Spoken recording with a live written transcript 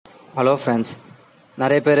Hello friends,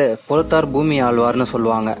 நிறைய பேர் பொறுத்தார் பூமி ஆழ்வார்னு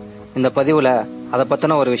சொல்லுவாங்க. இந்த பதிவில் அதை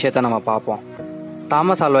பற்றின ஒரு விஷயத்த நம்ம பார்ப்போம்.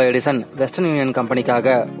 Thomas Alva Edison western union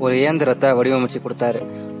கம்பெனிக்காக ஒரு இயந்திரத்தை வடிவமைச்சு கொடுத்தாரு.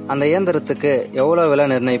 அந்த இயந்திரத்துக்கு எவ்வளோ விலை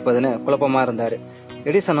நிர்ணயிப்பதுன்னு குழப்பமாக இருந்தார்.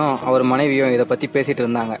 எடிசனும் அவர் மனைவியும் இதை பற்றி பேசிட்டு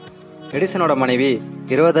இருந்தாங்க. எடிசனோட மனைவி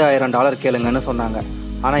 $20,000 கேளுங்கன்னு சொன்னாங்க.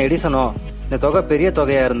 ஆனால் எடிசனோ இந்த தொகை பெரிய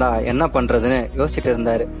தொகையாக இருந்தால் என்ன பண்ணுறதுன்னு யோசிச்சுட்டு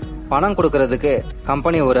இருந்தார். பணம் கொடுக்கறதுக்கு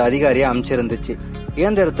கம்பெனி ஒரு அதிகாரியை அனுப்பிச்சிருந்துச்சு.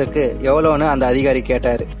 இயந்திரத்துக்கு எவ்வளோன்னு அந்த அதிகாரி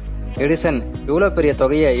கேட்டாரு. எடிசன் இவ்வளோ பெரிய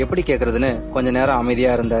தொகையை எப்படி கேட்கறதுன்னு கொஞ்ச நேரம்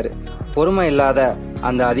அமைதியா இருந்தாரு. பொறுமை இல்லாத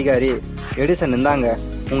அந்த அதிகாரி, எடிசன் இந்தாங்க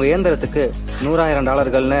உங்க இயந்திரத்துக்கு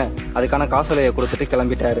 $100,000 அதுக்கான காசோலையை கொடுத்துட்டு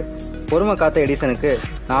கிளம்பிட்டாரு. பொறுமை காத்த எடிசனுக்கு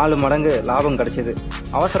 4 மடங்கு லாபம் கிடைச்சது.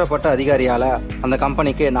 அவசரப்பட்ட அதிகாரியால அந்த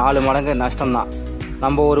கம்பெனிக்கு 4 மடங்கு நஷ்டம்தான்.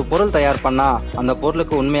 நம்ம ஒரு பொருள் தயார் பண்ணா அந்த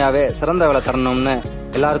பொருளுக்கு உண்மையாவே சிறந்த விலை தரணும்னு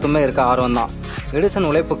எல்லாருக்குமே இருக்க ஆர்வம் தான். எடிசன்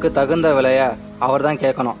உழைப்புக்கு தகுந்த விலைய அவர் தான்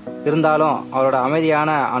கேட்கணும். இருந்தாலும் அவரோட அமைதியான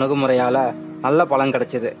அணுகுமுறையால நல்ல பலன்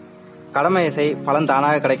கிடைச்சது. கடமையை செய், பலன்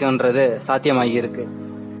தானாக கிடைக்கும்ன்றது சாத்தியமாகி இருக்கு.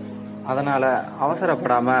 அதனால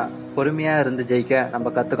அவசரப்படாம பொறுமையா இருந்து ஜெயிக்க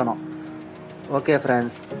நம்ம கத்துக்கணும். ஓகே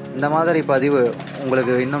ஃப்ரெண்ட்ஸ், இந்த மாதிரி பதிவு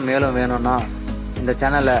உங்களுக்கு இன்னும் மேலும் வேணும்னா இந்த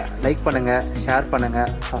சேனலை லைக் பண்ணுங்க, ஷேர் பண்ணுங்க,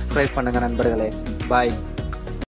 சப்ஸ்கிரைப் பண்ணுங்க நண்பர்களே. பாய்.